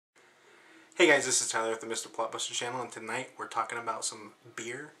Hey guys, this is Tyler with the Mr. Plotbuster channel, and tonight we're talking about some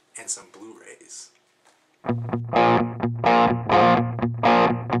beer and some Blu-rays.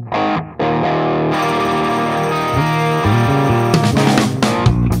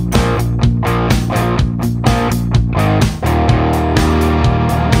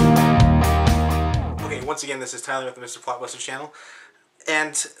 Okay, once again, this is Tyler with the Mr. Plotbuster channel.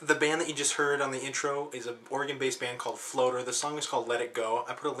 And the band that you just heard on the intro is an Oregon-based band called Floater. The song is called Let It Go.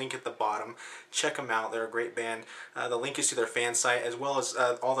 I put a link at the bottom. Check them out. They're a great band. The link is to their fan site, as well as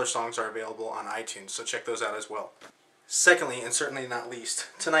all their songs are available on iTunes, so check those out as well. Secondly, and certainly not least,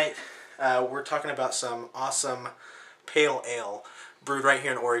 tonight we're talking about some awesome pale ale brewed right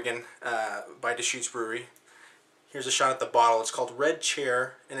here in Oregon by DESCHUTES Brewery. Here's a shot at the bottle. It's called Red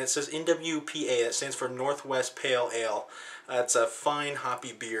Chair, and it says NWPA. That stands for Northwest Pale Ale. It's a fine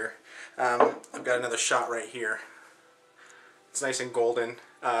hoppy beer. I've got another shot right here. It's nice and golden.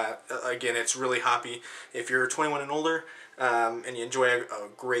 Again, it's really hoppy. If you're 21 and older and you enjoy a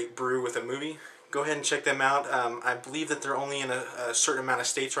great brew with a movie, go ahead and check them out. I believe that they're only in a certain amount of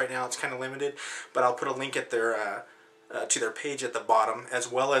states right now. It's kind of limited, but I'll put a link at their to their page at the bottom,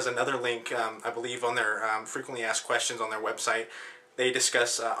 as well as another link, I believe, on their frequently asked questions on their website. They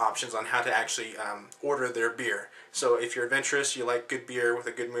discuss options on how to actually order their beer. So if you're adventurous, you like good beer with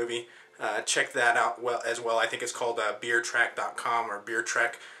a good movie, check that out as well. I think it's called beertrek.com or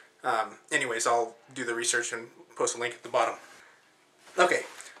beertrek. Anyways, I'll do the research and post a link at the bottom. Okay,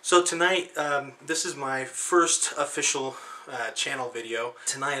 so tonight, this is my first official channel video.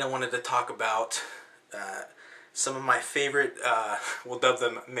 Tonight I wanted to talk about some of my favorite, we'll dub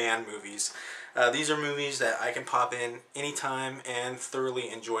them man movies. These are movies that I can pop in anytime and thoroughly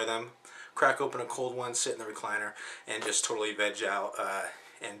enjoy them. Crack open a cold one, sit in the recliner, and just totally veg out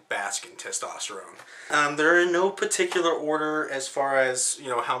and bask in testosterone. They're in no particular order as far as, you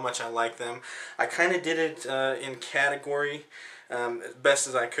know, how much I like them. I kind of did it in category as best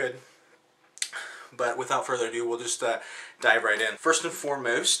as I could. But without further ado, we'll just dive right in. First and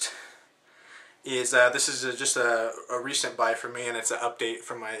foremost is this is just a recent buy for me, and it's an update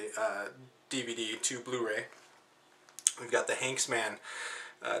from my DVD to Blu-ray. We've got The Hanks Man.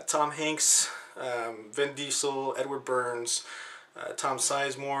 Tom Hanks, Vin Diesel, Edward Burns, Tom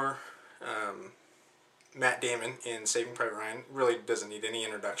Sizemore, Matt Damon in Saving Private Ryan. Really doesn't need any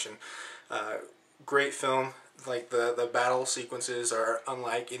introduction. Great film. Like the battle sequences are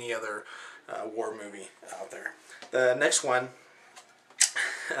unlike any other war movie out there. The next one,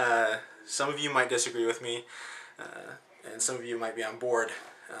 some of you might disagree with me, and some of you might be on board,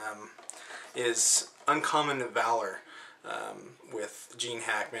 is Uncommon Valor with Gene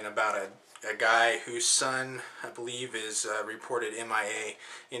Hackman, about a guy whose son, I believe, is reported MIA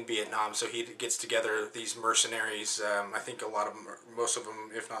in Vietnam. So he gets together these mercenaries. I think a lot of them, most of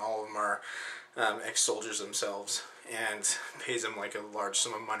them, if not all of them, are ex-soldiers themselves, and pays them like a large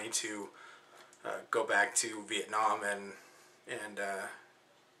sum of money to go back to Vietnam and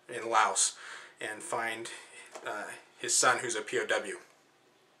in Laos and find his son, who's a POW.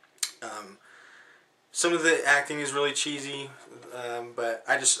 Some of the acting is really cheesy, but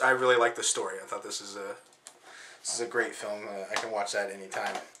I really like the story. I thought this is a great film. I can watch that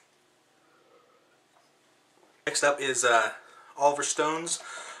anytime. Next up is Oliver Stone's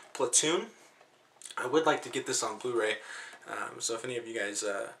Platoon. I would like to get this on Blu-ray, so if any of you guys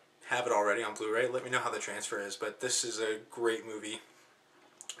have it already on Blu-ray, let me know how the transfer is. But this is a great movie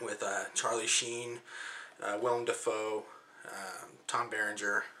with Charlie Sheen, Willem Dafoe, Tom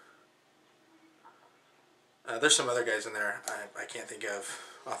Berenger. There's some other guys in there I can't think of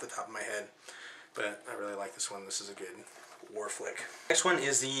off the top of my head, but I really like this one. This is a good war flick. Next one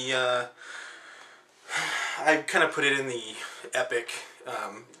is the, I kind of put it in the epic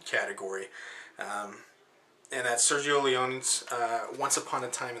category, and that's Sergio Leone's Once Upon a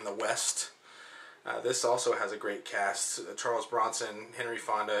Time in the West. This also has a great cast. Charles Bronson, Henry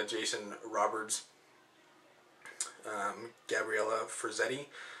Fonda, Jason Robards, Gabriella Frazzetti,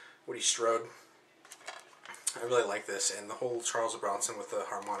 Woody Strode. I really like this, and the whole Charles Bronson with the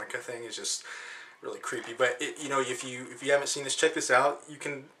harmonica thing is just really creepy. But you know, if you haven't seen this, check this out. You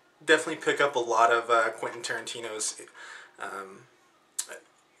can definitely pick up a lot of Quentin Tarantino's,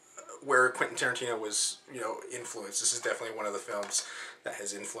 where Quentin Tarantino was, you know, influenced. This is definitely one of the films that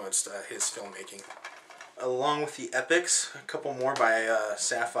has influenced his filmmaking. Along with the epics, a couple more by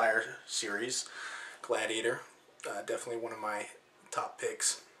Sapphire series. Gladiator, definitely one of my top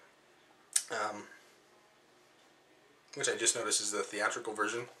picks. Which I just noticed is the theatrical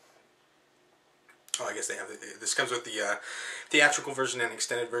version. Oh, I guess they have this comes with the theatrical version and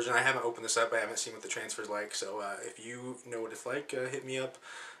extended version. I haven't opened this up. I haven't seen what the transfer's like. So if you know what it's like, hit me up.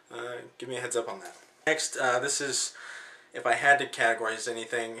 give me a heads up on that. Next, this is, if I had to categorize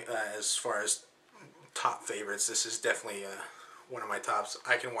anything as far as top favorites, this is definitely one of my tops.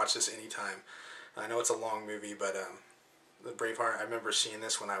 I can watch this anytime. I know it's a long movie, but the Braveheart, I remember seeing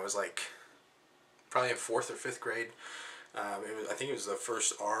this when I was like probably in 4th or 5th grade. I think it was the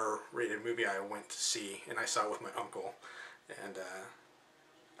first R-rated movie I went to see, and I saw it with my uncle, and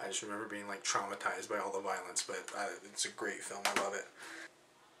I just remember being like traumatized by all the violence, but it's a great film. I love it.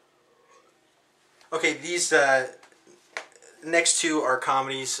 Okay, these next two are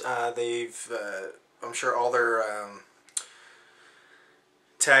comedies. I'm sure all their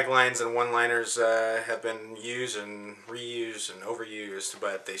taglines and one-liners have been used and reused and overused,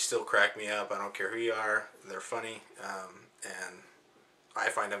 but they still crack me up. I don't care who you are. They're funny, and I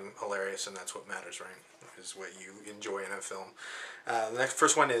find them hilarious, and that's what matters, right? Is what you enjoy in a film. The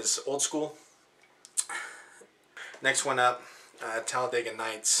first one is Old School. Next one up, Talladega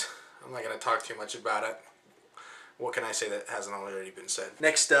Nights. I'm not going to talk too much about it. What can I say that hasn't already been said?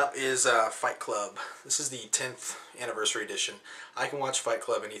 Next up is Fight Club. This is the 10th anniversary edition. I can watch Fight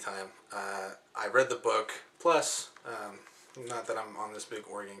Club anytime. I read the book, plus, not that I'm on this big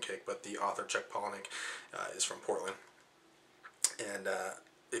Oregon kick, but the author Chuck Palahniuk is from Portland. And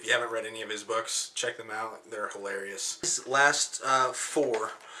if you haven't read any of his books, check them out. They're hilarious. These last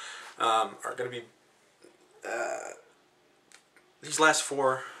four are going to be... these last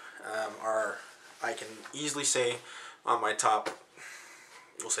four are, I can easily say, on my top,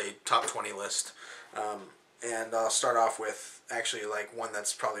 we'll say top 20 list. And I'll start off with actually like one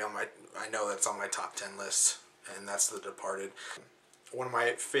that's probably on my, I know that's on my top 10 list, and that's The Departed. One of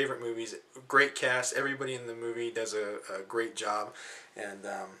my favorite movies. Great cast. Everybody in the movie does a great job, and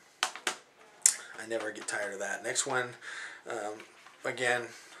I never get tired of that. Next one, again,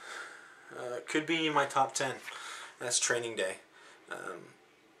 could be in my top 10. That's Training Day.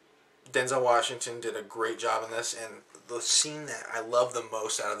 Denzel Washington did a great job in this, and the scene that I love the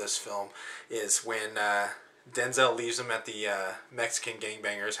most out of this film is when Denzel leaves him at the Mexican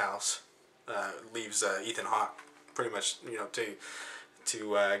gangbanger's house. Leaves Ethan Hawke pretty much, you know, to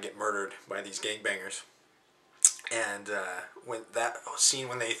get murdered by these gangbangers. And when that scene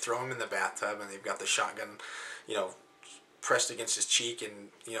when they throw him in the bathtub and they've got the shotgun, you know, pressed against his cheek, and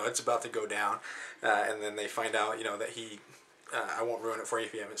you know it's about to go down, and then they find out, you know, that he. I won't ruin it for you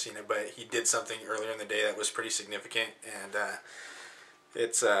if you haven't seen it, but he did something earlier in the day that was pretty significant, and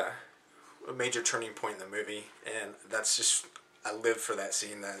it's a major turning point in the movie, and that's just, I live for that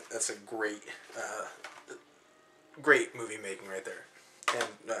scene. That's a great, great movie making right there, and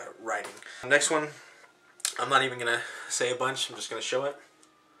writing. Next one, I'm not even going to say a bunch, I'm just going to show it.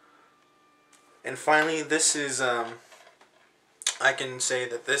 And finally, this is, I can say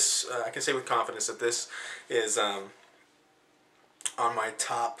that this, I can say with confidence that this is, on my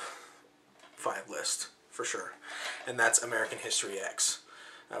top 5 list for sure, and that's American History X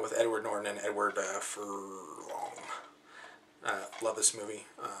with Edward Norton and Edward Furlong. Love this movie.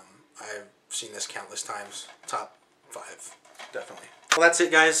 I've seen this countless times. Top 5, definitely. Well, that's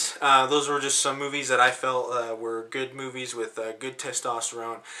it, guys. Those were just some movies that I felt were good movies with good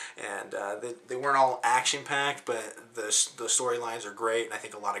testosterone, and they weren't all action-packed, but the storylines are great, and I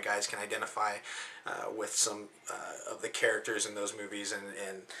think a lot of guys can identify with some of the characters in those movies,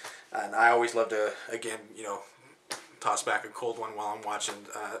 and I always love to, again, you know, toss back a cold one while I'm watching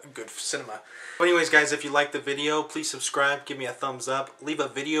good cinema. Well, anyways, guys, if you liked the video, please subscribe, give me a thumbs up, leave a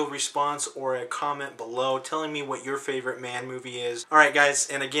video response or a comment below telling me what your favorite man movie is. Alright, guys,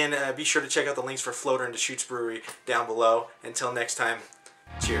 and again, be sure to check out the links for Floater and Deschutes Brewery down below. Until next time,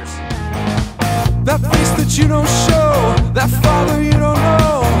 cheers. That face that you don't show, that father you don't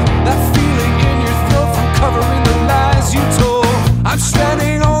know, that feeling in your throat from covering the lies you told. I'm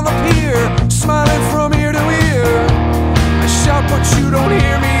standing on the pier, smiling from ear to ear. I shout but you don't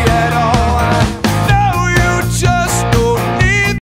hear me.